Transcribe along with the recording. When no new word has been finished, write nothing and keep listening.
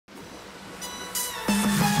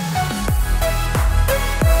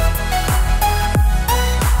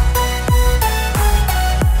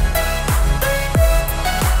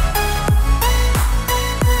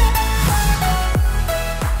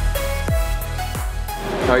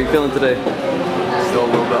How are you feeling today? Still a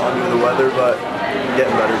little bit under the weather, but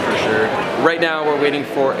getting better for sure. Right now we're waiting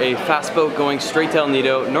for a fast boat going straight to El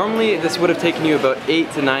Nido. Normally this would have taken you about 8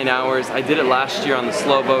 to 9 hours. I did it last year on the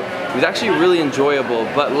slow boat. It was actually really enjoyable,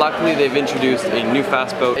 but luckily they've introduced a new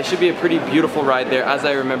fast boat. It should be a pretty beautiful ride there. As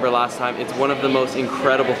I remember last time, it's one of the most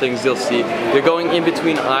incredible things you'll see. You're going in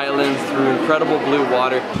between islands through incredible blue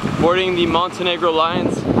water, boarding the Montenegro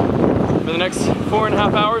lines for the next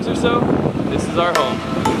 4.5 hours or so. This is our home.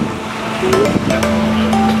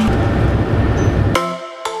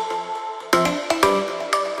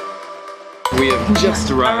 We have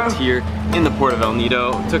just arrived here in the port of El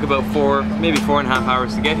Nido. It took about maybe 4.5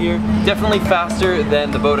 hours to get here. Definitely faster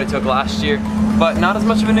than the boat I took last year, but not as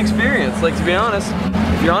much of an experience. Like, to be honest,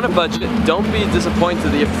 if you're on a budget, don't be disappointed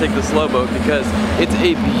that you have to take the slow boat, because it's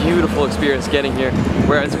a beautiful experience getting here.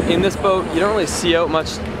 Whereas in this boat, you don't really see out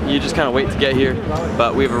much, you just kind of wait to get here.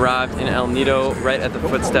 But we've arrived in El Nido, right at the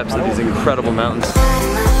footsteps of these incredible mountains.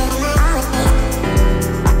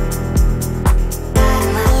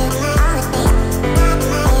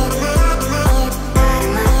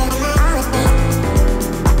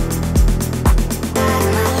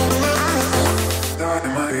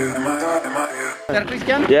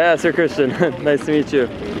 Yeah, Sir Christian, nice to meet you.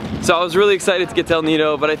 So I was really excited to get to El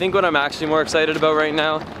Nido, but I think what I'm actually more excited about right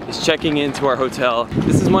now is checking into our hotel.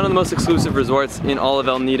 This is one of the most exclusive resorts in all of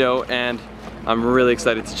El Nido, and I'm really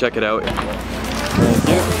excited to check it out. Thank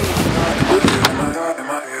you.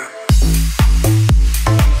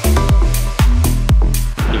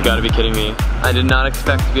 You've got to be kidding me. I did not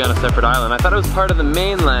expect to be on a separate island. I thought it was part of the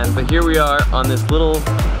mainland, but here we are on this little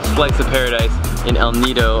slice of paradise in El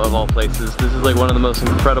Nido, of all places. This is like one of the most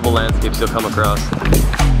incredible landscapes you'll come across.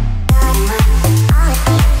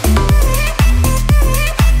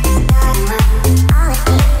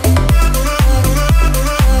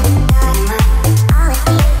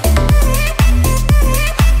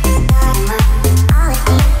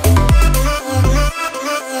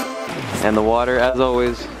 And the water, as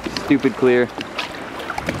always, stupid clear.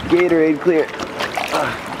 Gatorade clear.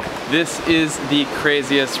 This is the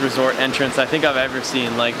craziest resort entrance I think I've ever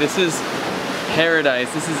seen. Like, this is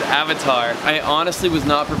paradise, this is Avatar. I honestly was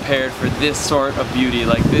not prepared for this sort of beauty.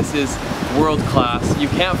 Like, this is world class. You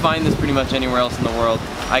can't find this pretty much anywhere else in the world.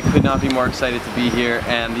 I could not be more excited to be here,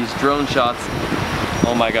 and these drone shots,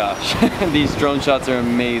 oh my gosh. These drone shots are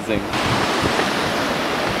amazing.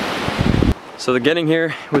 So the getting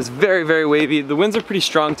here was very, very wavy. The winds are pretty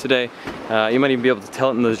strong today. You might even be able to tell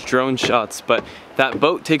it in those drone shots, but that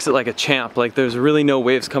boat takes it like a champ. Like, there's really no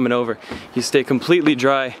waves coming over. You stay completely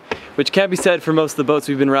dry, which can't be said for most of the boats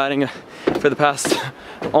we've been riding for the past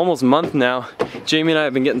almost month now. Jamie and I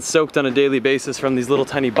have been getting soaked on a daily basis from these little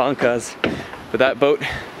tiny bancas, but that boat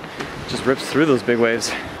just rips through those big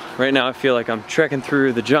waves. Right now I feel like I'm trekking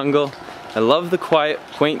through the jungle. I love the quiet,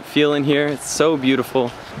 quaint feel in here. It's so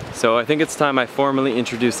beautiful. So I think it's time I formally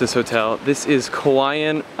introduce this hotel. This is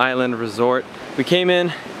Cauayan Island Resort. We came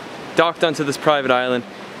in, docked onto this private island,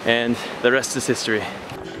 and the rest is history.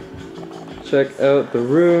 Check out the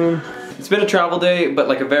room. It's been a travel day, but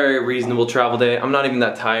like a very reasonable travel day. I'm not even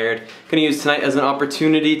that tired. Gonna use tonight as an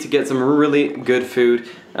opportunity to get some really good food.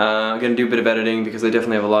 I'm gonna do a bit of editing because I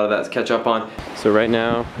definitely have a lot of that to catch up on. So right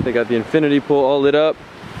now, they got the infinity pool all lit up.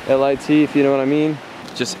 LIT, if you know what I mean.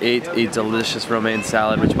 Just ate a delicious romaine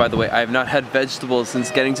salad, which, by the way, I have not had vegetables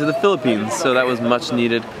since getting to the Philippines, so that was much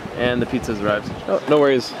needed. And the pizza's arrived. Oh, no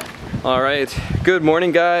worries. All right, good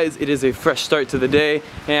morning, guys. It is a fresh start to the day,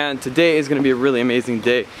 and today is gonna be a really amazing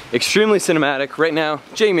day. Extremely cinematic. Right now,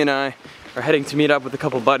 Jamie and I are heading to meet up with a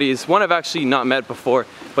couple buddies. One I've actually not met before,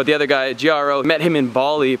 but the other guy, Giaro, met him in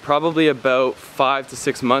Bali probably about 5 to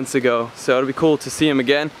 6 months ago. So it'll be cool to see him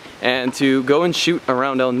again and to go and shoot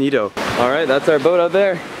around El Nido. All right, that's our boat out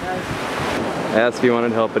there. I asked if he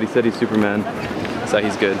wanted help, but he said he's Superman, so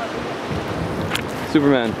he's good.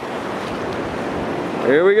 Superman.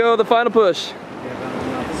 Here we go, the final push.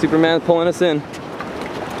 Superman's pulling us in.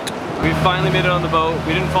 We finally made it on the boat.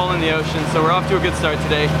 We didn't fall in the ocean, so we're off to a good start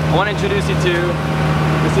today. I want to introduce you to,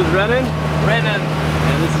 this is Renan. Renan.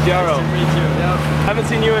 And this is Giaro. Nice to meet you. Yep. Haven't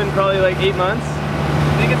seen you in probably like 8 months.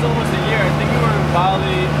 I think it's almost a year. I think we were in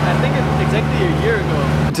Bali, I think it's exactly a year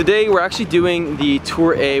ago. Today we're actually doing the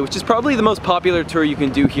Tour A, which is probably the most popular tour you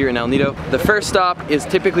can do here in El Nido. The first stop is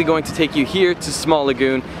typically going to take you here to Small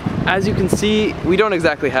Lagoon. As you can see, we don't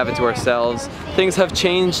exactly have it to ourselves. Things have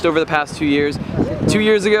changed over the past 2 years. 2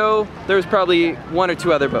 years ago, there was probably 1 or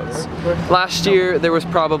 2 other boats. Last year, there was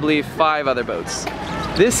probably 5 other boats.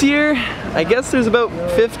 This year, I guess there's about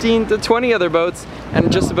 15 to 20 other boats,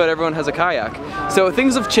 and just about everyone has a kayak. So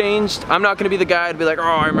things have changed. I'm not gonna be the guy to be like, oh,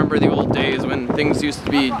 I remember the old days when things used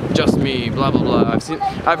to be just me, blah, blah, blah.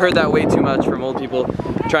 I've heard that way too much from old people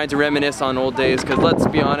trying to reminisce on old days, because let's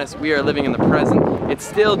be honest, we are living in the present. It's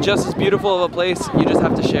still just as beautiful of a place, you just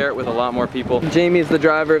have to share it with a lot more people. Jamie's the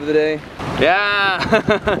driver of the day. Yeah!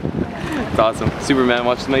 It's awesome. Superman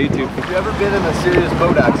watches my YouTube. Have you ever been in a serious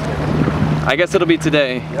boat accident? I guess it'll be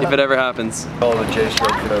today, if it ever happens. Oh, the J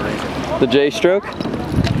stroke for no reason. The J stroke? You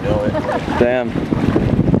know it. Damn.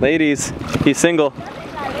 Ladies, he's single.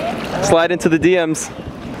 Slide into the DMs.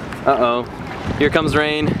 Uh-oh. Here comes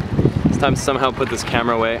rain. It's time to somehow put this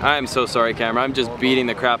camera away. I am so sorry, camera. I'm just beating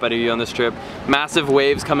the crap out of you on this trip. Massive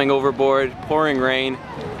waves coming overboard, pouring rain.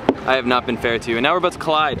 I have not been fair to you. And now we're about to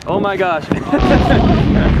collide. Oh my gosh.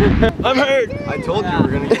 I'm hurt. I told you we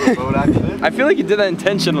were gonna get a boat accident. I feel like you did that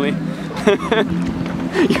intentionally.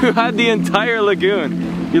 You had the entire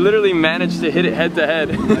lagoon. You literally managed to hit it head to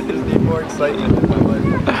head. I just need more excitement in my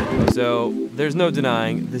life. So there's no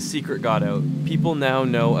denying the secret got out. People now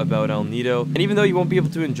know about El Nido, and even though you won't be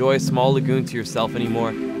able to enjoy a small lagoon to yourself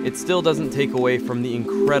anymore, it still doesn't take away from the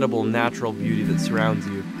incredible natural beauty that surrounds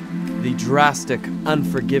you. The drastic,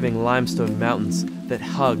 unforgiving limestone mountains that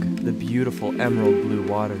hug the beautiful emerald blue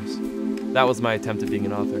waters. That was my attempt at being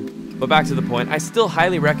an author. But back to the point, I still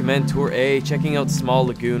highly recommend Tour A, checking out Small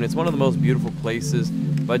Lagoon. It's one of the most beautiful places,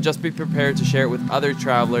 but just be prepared to share it with other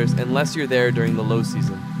travelers unless you're there during the low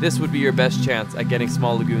season. This would be your best chance at getting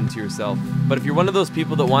Small Lagoon to yourself. But if you're one of those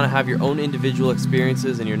people that want to have your own individual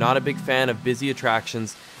experiences and you're not a big fan of busy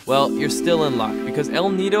attractions, well, you're still in luck, because El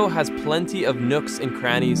Nido has plenty of nooks and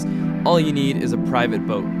crannies. All you need is a private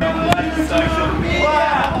boat.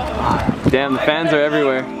 Damn, the fans are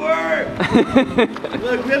everywhere.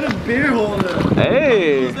 Look, we have a beer holder.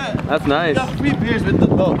 Hey, that's nice. We got free beers with the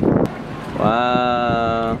boat.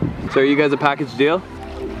 Wow. So are you guys a package deal?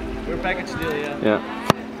 We're a package deal, yeah. Yeah.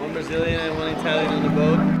 One Brazilian and one Italian on the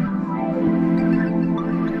boat.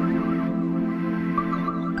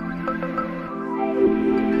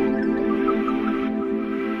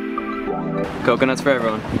 Coconuts for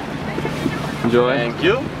everyone. Enjoy. Thank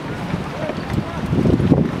you.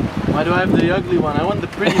 Why do I have the ugly one? I want the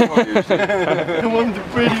pretty one. I want the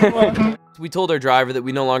pretty one. We told our driver that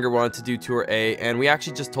we no longer wanted to do Tour A, and we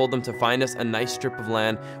actually just told them to find us a nice strip of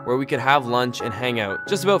land where we could have lunch and hang out.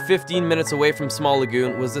 Just about 15 minutes away from Small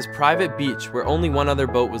Lagoon was this private beach where only one other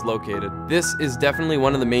boat was located. This is definitely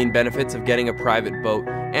one of the main benefits of getting a private boat,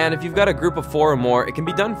 and if you've got a group of 4 or more, it can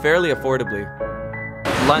be done fairly affordably.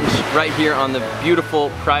 Lunch right here on the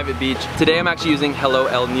beautiful private beach. Today I'm actually using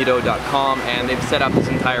HelloElNido.com, and they've set up this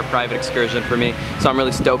entire private excursion for me, so I'm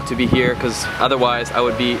really stoked to be here, because otherwise I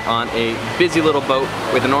would be on a busy little boat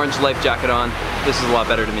with an orange life jacket on. This is a lot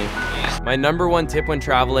better to me. My #1 tip when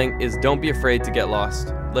traveling is don't be afraid to get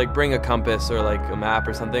lost. Like, bring a compass or like a map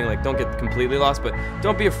or something. Like, don't get completely lost, but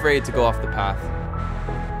don't be afraid to go off the path.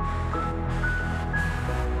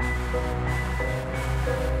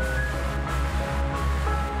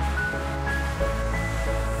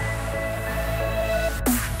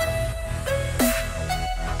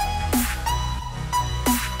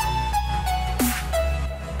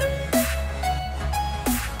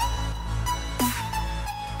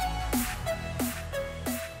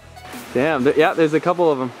 Damn, yeah, there's a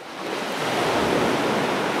couple of them.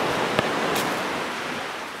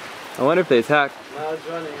 I wonder if they attack. No, it's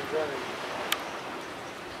running, it's running.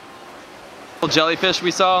 Little jellyfish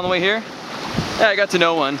we saw on the way here. Yeah, I got to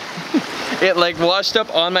know one. It like washed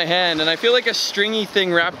up on my hand, and I feel like a stringy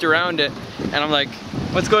thing wrapped around it. And I'm like,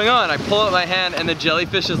 what's going on? I pull out my hand and the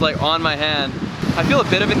jellyfish is like on my hand. I feel a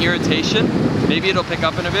bit of an irritation. Maybe it'll pick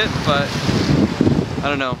up in a bit, but I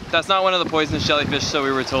don't know. That's not one of the poisonous jellyfish, so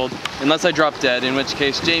we were told. Unless I drop dead, in which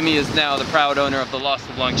case Jamie is now the proud owner of the Lost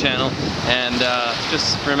LeBlanc channel. And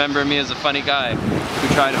just remember me as a funny guy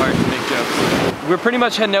who tried hard to make jokes. We're pretty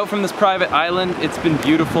much heading out from this private island. It's been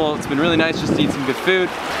beautiful. It's been really nice just to eat some good food.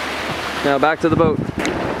 Now back to the boat.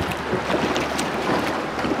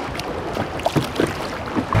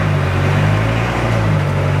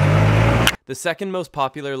 The second most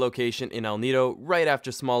popular location in El Nido, right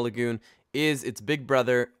after Small Lagoon, is its big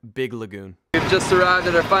brother, Big Lagoon. We've just arrived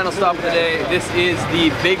at our final stop of the day. This is the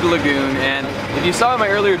Big Lagoon, and if you saw in my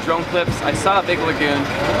earlier drone clips, I saw a Big Lagoon.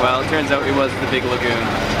 Well, it turns out it was the Big Lagoon.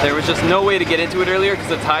 There was just no way to get into it earlier because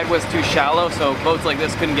the tide was too shallow, so boats like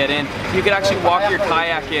this couldn't get in. You could actually walk your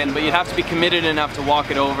kayak in, but you'd have to be committed enough to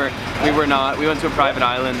walk it over. We were not. We went to a private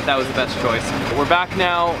island. That was the best choice. We're back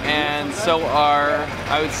now, and so are,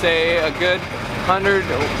 I would say, a good 100,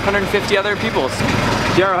 150 other people.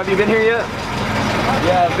 Jaro, have you been here yet?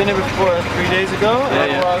 Yeah, I've been here before 3 days ago.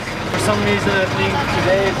 Yeah, and for some reason, I think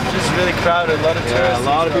today it's just really crowded. A lot of tourists. Yeah, a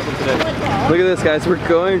lot of people today. Look at this, guys. We're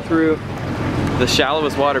going through the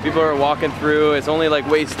shallowest water. People are walking through. It's only like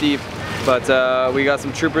waist deep, but we got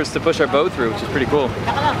some troopers to push our boat through, which is pretty cool.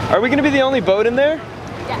 Are we gonna be the only boat in there?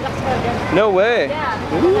 Yeah. No way.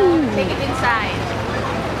 Yeah. Take it inside.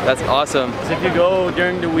 That's awesome. So if you go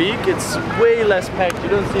during the week, it's way less packed. You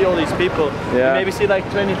don't see all these people. Yeah. You maybe see like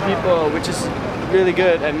 20 people, which is really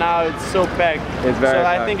good. And now it's so packed. It's very So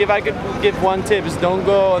packed. I think if I could give one tip, is don't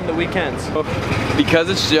go on the weekends. Because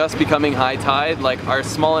it's just becoming high tide, like our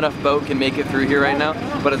small enough boat can make it through here right now,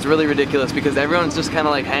 but it's really ridiculous because everyone's just kind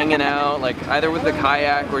of like hanging out, like either with the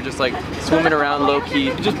kayak or just like swimming around low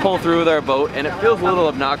key. We just pull through with our boat and it feels a little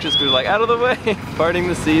obnoxious because we're like out of the way, parting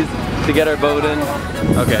the seas to get our boat in.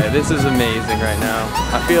 Okay, this is amazing right now.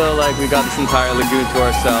 I feel like we got this entire lagoon to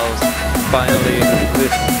ourselves. Finally,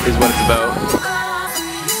 this is what it's about.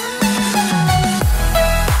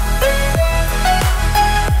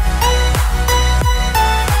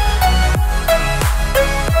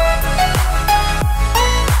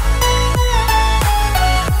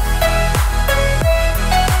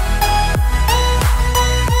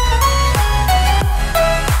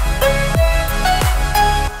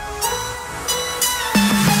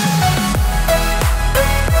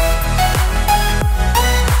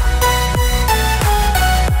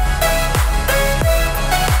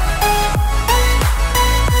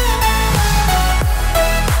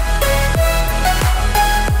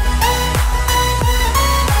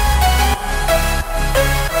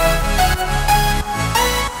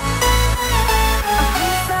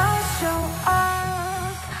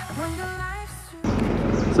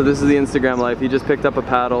 So this is the Instagram life. He just picked up a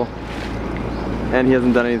paddle and he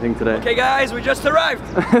hasn't done anything today. Okay guys, we just arrived.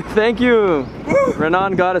 Thank you. Woo!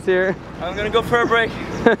 Renan got us here. I'm gonna go for a break.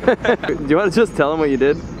 Do you want to just tell him what you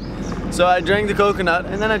did? So I drank the coconut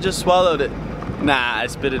and then I just swallowed it. Nah, I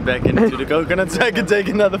spit it back into the coconut so I could take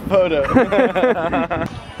another photo.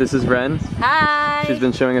 This is Ren. Hi. She's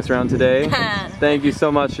been showing us around today. Thank you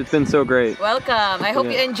so much. It's been so great. Welcome. I hope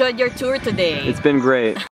you enjoyed your tour today. It's been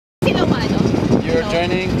great. You're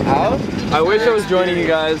joining out? I wish I was joining you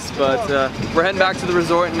guys, but we're heading back to the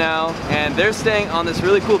resort now, and they're staying on this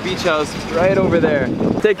really cool beach house right over there.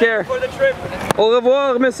 Take care. For the trip. Au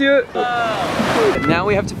revoir, monsieur. Now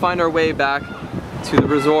we have to find our way back to the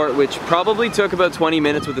resort, which probably took about 20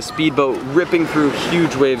 minutes with a speedboat ripping through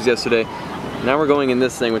huge waves yesterday. Now we're going in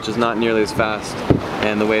this thing, which is not nearly as fast,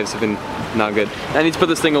 and the waves have been not good. I need to put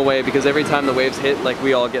this thing away because every time the waves hit, like,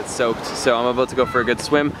 we all get soaked. So I'm about to go for a good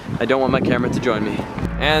swim. I don't want my camera to join me.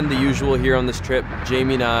 And the usual here on this trip,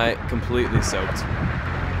 Jamie and I completely soaked.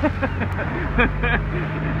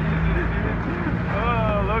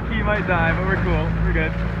 Oh, low-key might die, but we're cool. We're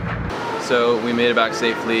good. So we made it back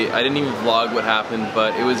safely. I didn't even vlog what happened,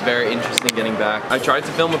 but it was very interesting getting back. I tried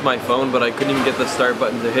to film with my phone, but I couldn't even get the start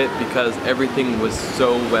button to hit because everything was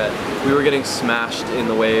so wet. We were getting smashed in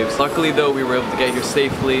the waves. Luckily though, we were able to get here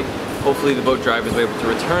safely. Hopefully the boat drivers were able to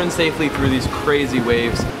return safely through these crazy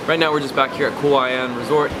waves. Right now we're just back here at Cauayan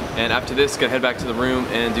Resort, and after this, gonna head back to the room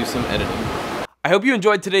and do some editing. I hope you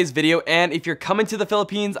enjoyed today's video, and if you're coming to the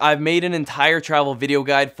Philippines, I've made an entire travel video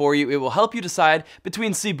guide for you. It will help you decide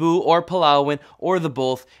between Cebu or Palawan or the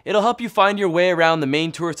both. It'll help you find your way around the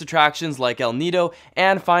main tourist attractions like El Nido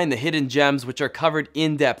and find the hidden gems which are covered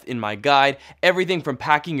in depth in my guide. Everything from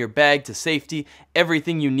packing your bag to safety,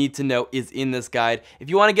 everything you need to know is in this guide. If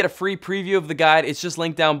you want to get a free preview of the guide, it's just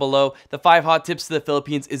linked down below. The 5 hot tips to the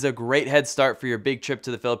Philippines is a great head start for your big trip to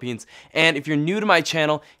the Philippines. And if you're new to my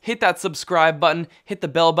channel, hit that subscribe button. Hit the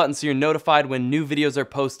bell button so you're notified when new videos are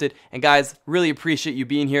posted. And guys, really appreciate you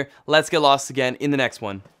being here. Let's get lost again in the next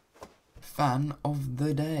one. Fan of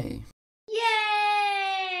the day.